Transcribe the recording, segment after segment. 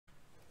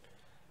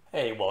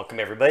Hey, welcome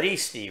everybody.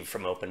 Steve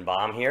from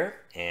OpenBOM here,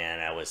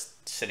 and I was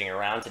sitting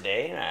around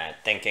today and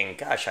thinking,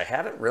 gosh, I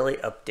haven't really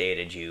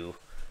updated you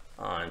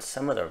on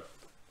some of the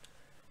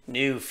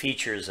new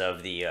features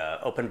of the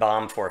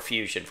OpenBOM for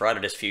Fusion, for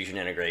Autodesk Fusion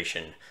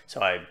integration.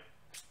 So I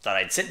thought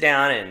I'd sit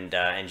down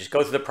and just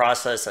go through the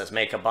process. Let's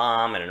make a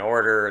BOM and an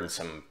order and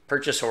some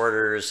purchase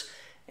orders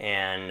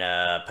and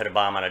put a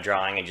BOM on a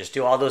drawing and just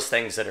do all those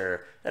things that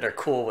are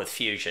cool with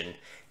Fusion.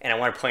 And I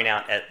want to point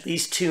out at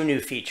least two new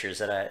features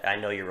that I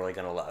know you're really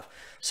going to love.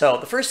 So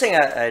the first thing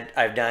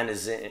I've done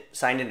is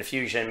signed into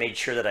Fusion, made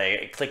sure that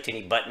I clicked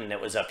any button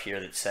that was up here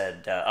that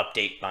said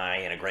update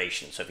my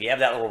integration. So if you have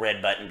that little red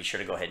button, be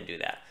sure to go ahead and do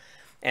that.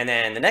 And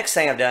then the next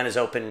thing I've done is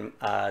open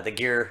the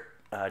gear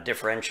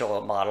differential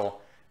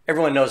model.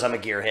 Everyone knows I'm a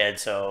gearhead,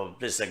 so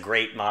this is a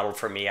great model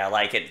for me. I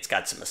like it. It's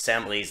got some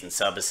assemblies and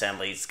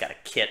sub-assemblies. It's got a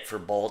kit for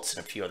bolts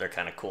and a few other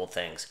kind of cool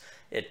things.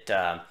 It's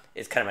kind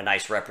of a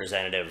nice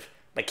representative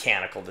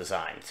mechanical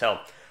design. So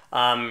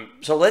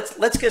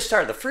let's get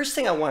started. The first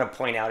thing I want to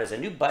point out is a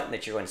new button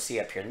that you're going to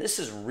see up here, and this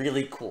is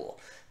really cool.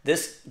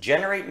 This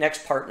generate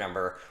next part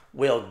number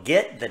will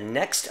get the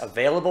next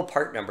available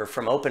part number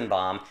from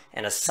OpenBOM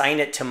and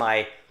assign it to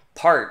my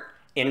part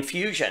in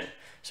Fusion,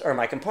 or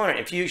my component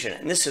in Fusion.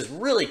 And this is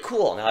really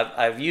cool. Now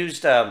I've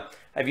used the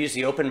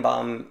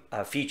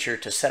OpenBOM feature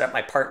to set up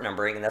my part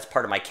numbering, and that's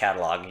part of my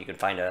catalog. You can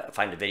find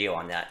a video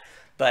on that.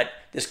 But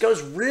this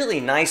goes really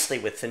nicely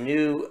with the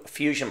new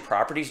Fusion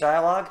properties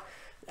dialog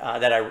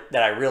that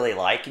I really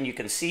like. And you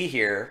can see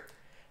here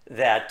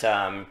that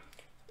I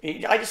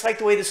just like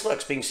the way this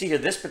looks. But you can see here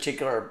this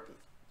particular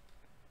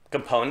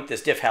component,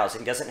 this diff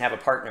housing, doesn't have a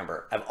part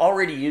number. I've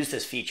already used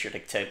this feature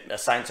to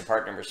assign some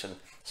part numbers from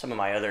some of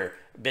my other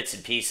bits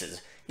and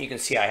pieces. You can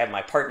see I have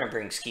my part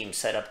numbering scheme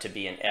set up to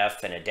be an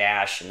F and a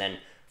dash and then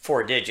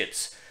 4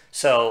 digits.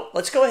 So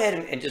let's go ahead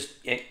and just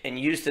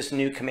use this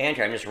new command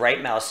here. I'm just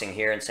right mousing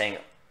here and saying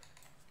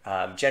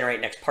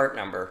generate next part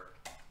number.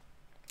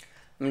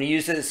 I'm going to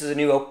use this as a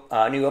new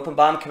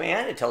OpenBOM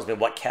command. It tells me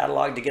what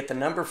catalog to get the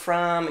number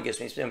from. It gives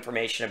me some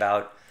information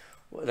about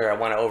whether I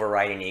want to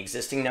override any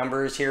existing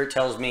numbers. Here it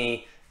tells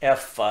me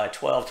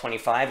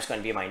F1225 is going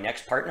to be my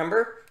next part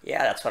number.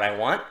 Yeah, that's what I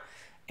want.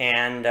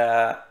 And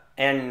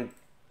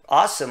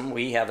awesome,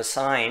 we have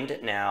assigned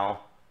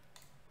now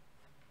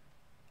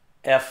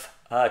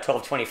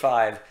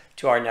F1225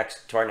 to our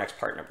next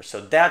part number.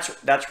 So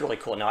that's really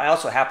cool. Now I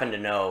also happen to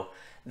know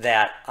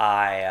that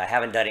I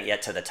haven't done it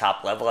yet to the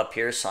top level up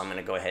here, so I'm going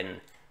to go ahead and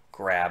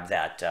grab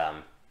that,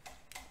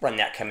 run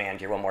that command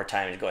here one more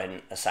time and go ahead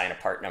and assign a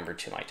part number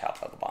to my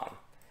top level BOM.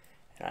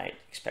 And I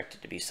expect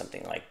it to be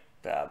something like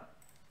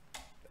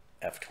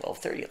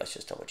F1230. Let's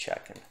just double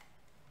check.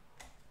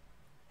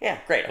 Yeah,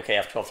 great. Okay,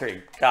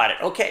 F1230. Got it.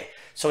 Okay,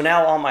 so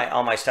now all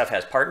my stuff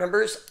has part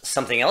numbers.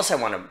 Something else I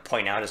want to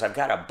point out is I've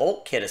got a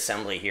bolt kit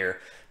assembly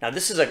here. Now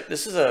this is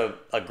a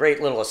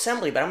great little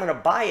assembly, but I'm going to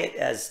buy it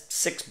as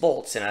 6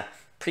 bolts in a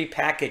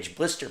prepackaged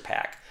blister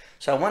pack.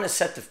 So I want to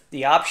set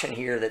the option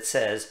here that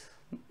says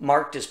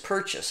marked as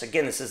purchase.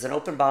 Again, this is an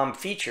OpenBOM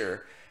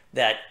feature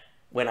that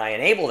when I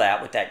enable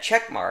that with that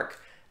check mark,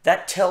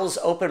 that tells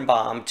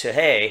OpenBOM to,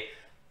 hey,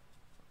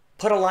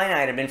 put a line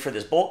item in for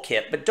this bolt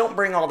kit, but don't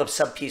bring all the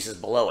sub pieces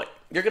below it.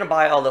 You're going to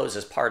buy all those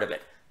as part of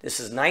it. This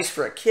is nice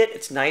for a kit.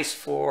 It's nice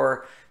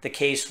for the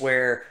case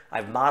where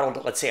I've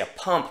modeled, let's say, a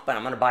pump, but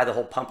I'm going to buy the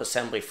whole pump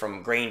assembly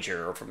from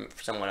Grainger or from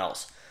someone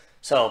else.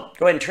 So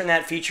go ahead and turn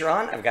that feature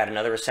on. I've got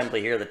another assembly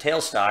here, the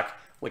tailstock,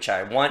 which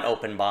I want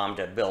OpenBOM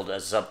to build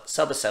a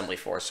sub-assembly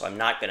for, so I'm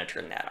not going to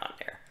turn that on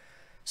there.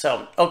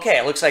 So, okay,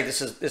 it looks like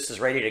this is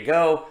ready to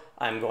go.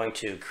 I'm going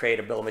to create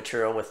a bill of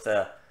material with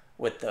the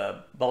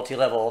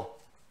multi-level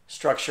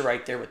structure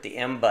right there with the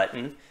M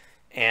button,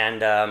 and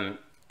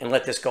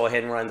let this go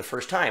ahead and run the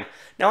first time.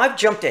 Now I've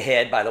jumped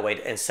ahead, by the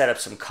way, and set up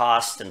some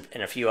costs and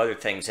a few other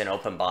things in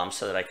OpenBOM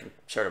so that I can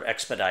sort of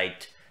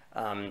expedite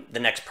the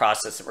next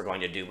process that we're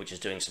going to do, which is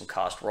doing some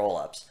cost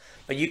roll-ups.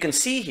 But you can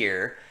see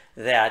here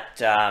that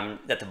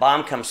that the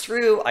BOM comes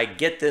through. I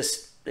get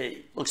this.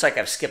 It looks like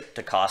I've skipped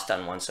the cost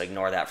on one, so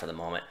ignore that for the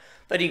moment.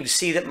 But you can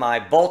see that my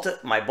bolt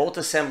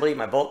assembly,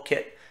 my bolt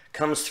kit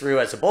comes through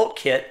as a bolt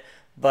kit,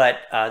 but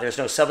there's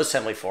no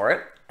sub-assembly for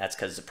it. That's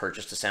because it's a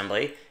purchased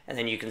assembly. And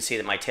then you can see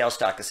that my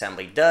tailstock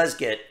assembly does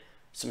get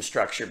some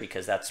structure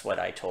because that's what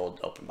I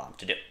told OpenBOM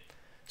to do.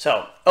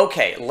 So,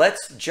 okay,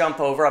 let's jump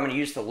over. I'm going to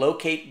use the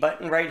locate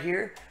button right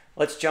here.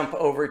 Let's jump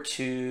over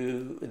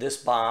to this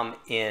BOM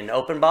in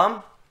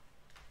OpenBOM.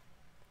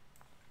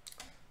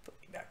 Put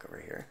me back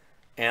over here.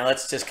 And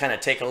let's just kind of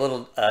take a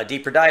little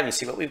deeper dive and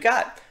see what we've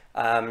got.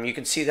 You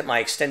can see that my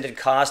extended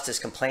cost is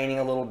complaining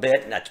a little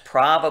bit, and that's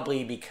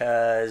probably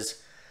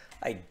because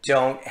I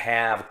don't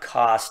have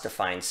cost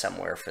defined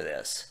somewhere for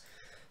this.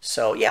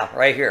 So yeah,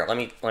 right here, let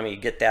me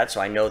get that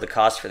so I know the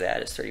cost for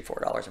that is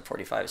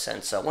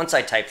 $34.45. So once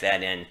I type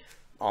that in,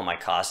 all my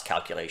cost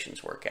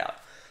calculations work out.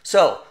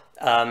 So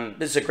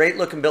this is a great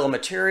looking bill of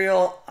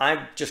material.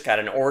 I've just got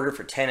an order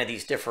for 10 of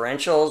these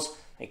differentials.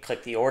 I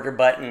click the order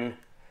button.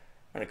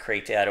 I'm going to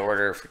create that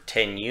order for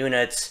 10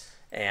 units,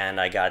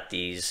 and I got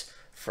these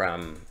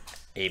from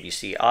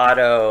ABC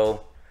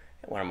Auto,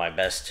 one of my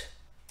best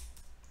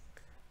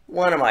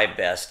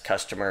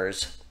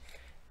customers,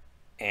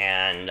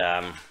 and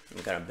I'm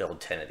going to build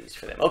 10 of these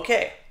for them.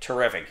 Okay,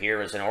 terrific.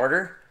 Here is an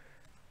order.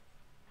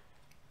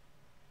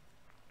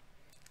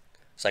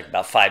 It's like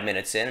about 5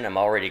 minutes in, and I'm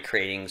already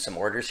creating some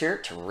orders here.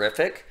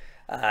 Terrific.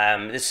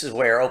 This is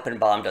where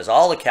OpenBOM does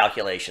all the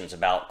calculations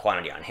about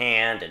quantity on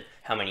hand and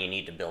how many you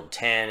need to build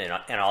 10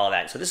 and all of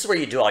that. So this is where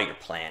you do all your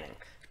planning.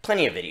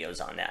 Plenty of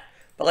videos on that.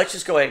 But let's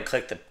just go ahead and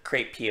click the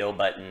Create PO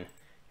button,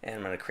 and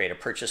I'm going to create a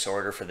purchase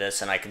order for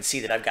this. And I can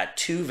see that I've got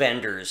 2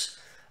 vendors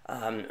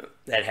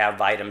that have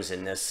items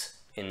in this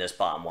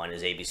BOM. One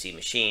is ABC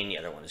Machine, the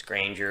other one is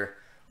Granger.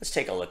 Let's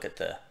take a look at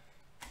the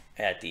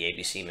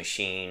ABC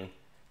Machine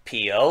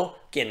PO.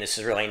 Again, this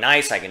is really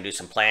nice. I can do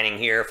some planning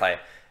here.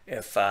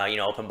 If you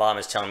know, OpenBOM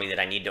is telling me that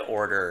I need to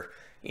order,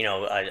 you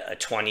know, a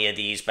 20 of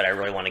these, but I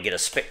really want to get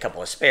a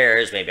couple of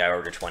spares. Maybe I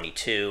order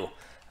 22.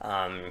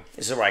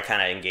 This is where I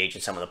kind of engage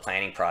in some of the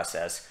planning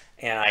process,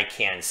 and I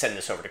can send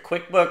this over to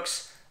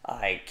QuickBooks.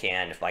 I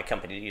can, if my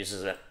company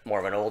uses more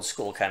of an old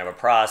school kind of a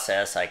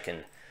process, I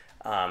can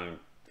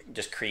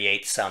just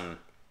create a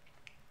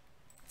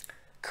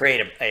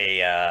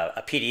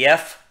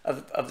PDF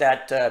of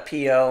that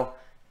PO.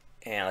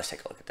 And let's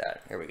take a look at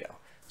that. Here we go.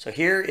 So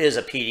here is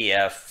a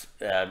PDF.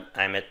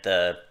 I'm at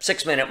the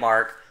 6-minute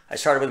mark. I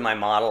started with my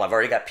model. I've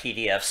already got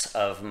PDFs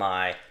of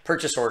my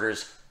purchase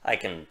orders. I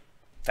can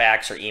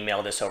fax or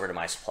email this over to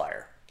my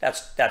supplier.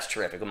 That's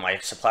terrific. When my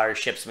supplier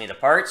ships me the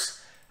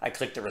parts, I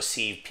click the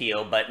Receive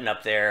PO button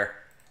up there,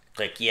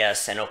 click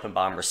yes, and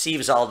OpenBOM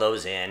receives all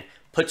those in,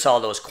 puts all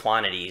those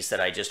quantities that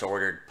I just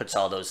ordered, puts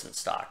all those in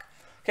stock.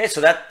 Okay,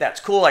 so that's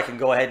cool. I can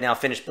go ahead now,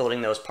 finish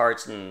building those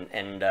parts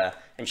and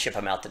ship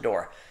them out the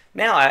door.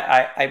 Now,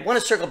 I want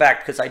to circle back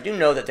because I do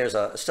know that there's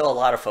still a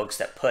lot of folks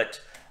that put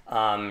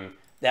BOMs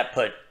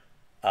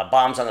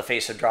on the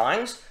face of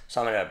drawings. So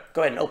I'm going to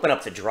go ahead and open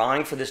up the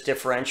drawing for this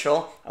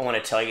differential. I want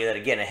to tell you that,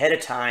 again, ahead of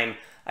time,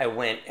 I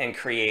went and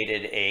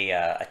created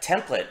a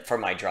template for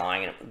my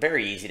drawing. And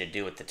very easy to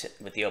do with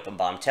the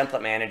OpenBOM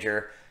template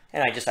manager.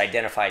 And I just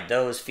identified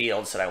those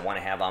fields that I want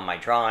to have on my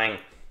drawing.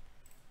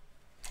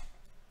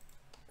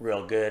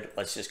 Real good.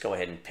 Let's just go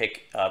ahead and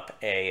pick up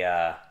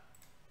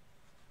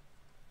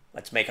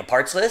let's make a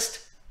parts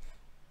list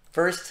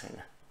first,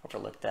 and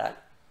overlook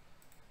that.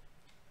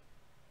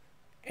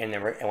 And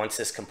then once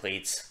this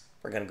completes,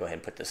 we're going to go ahead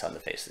and put this on the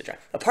face of the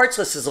drawing. A parts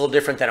list is a little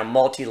different than a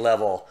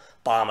multi-level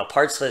BOM. A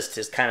parts list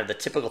is kind of the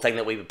typical thing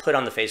that we would put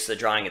on the face of the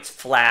drawing. It's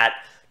flat,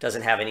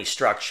 doesn't have any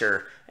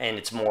structure, and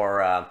it's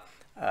more,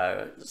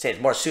 say,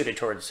 it's more suited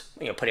towards,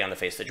 you know, putting on the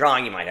face of the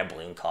drawing. You might have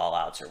balloon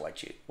call-outs or what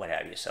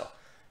have you. So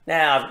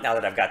now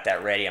that I've got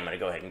that ready, I'm going to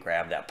go ahead and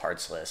grab that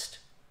parts list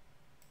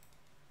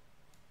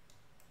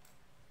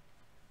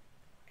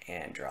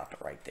and drop it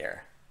right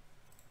there.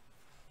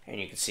 And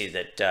you can see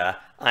that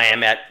I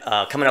am at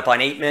coming up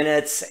on 8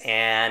 minutes,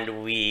 and let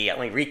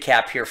me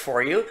recap here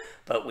for you.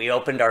 But we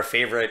opened our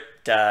favorite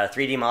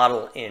 3D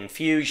model in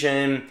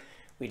Fusion.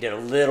 We did a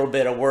little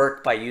bit of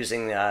work by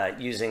using the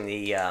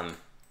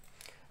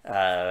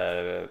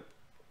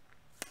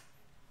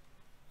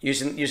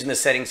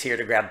settings here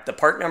to grab the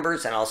part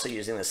numbers, and also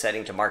using the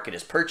setting to mark it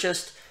as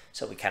purchased.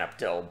 So we kind of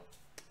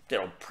did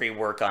a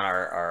pre-work on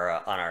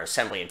our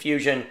assembly in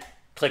Fusion.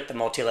 Click the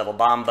multi-level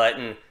BOM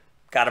button,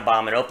 got a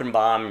BOM and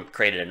OpenBOM,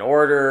 created an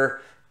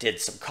order, did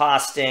some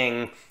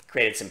costing,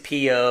 created some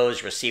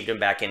POs, received them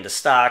back into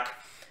stock,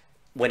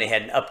 went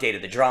ahead and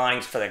updated the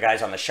drawings for the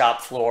guys on the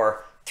shop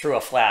floor, threw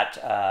a flat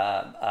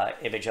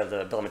image of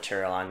the bill of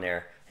material on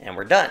there, and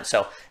we're done.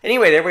 So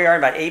anyway, there we are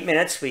in about 8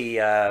 minutes. We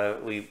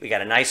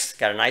got a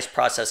nice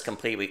process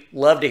complete. We'd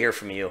love to hear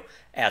from you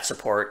at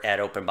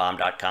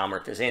support@openbom.com, or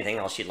if there's anything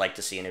else you'd like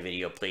to see in a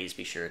video, please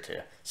be sure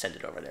to send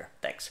it over there.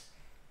 Thanks.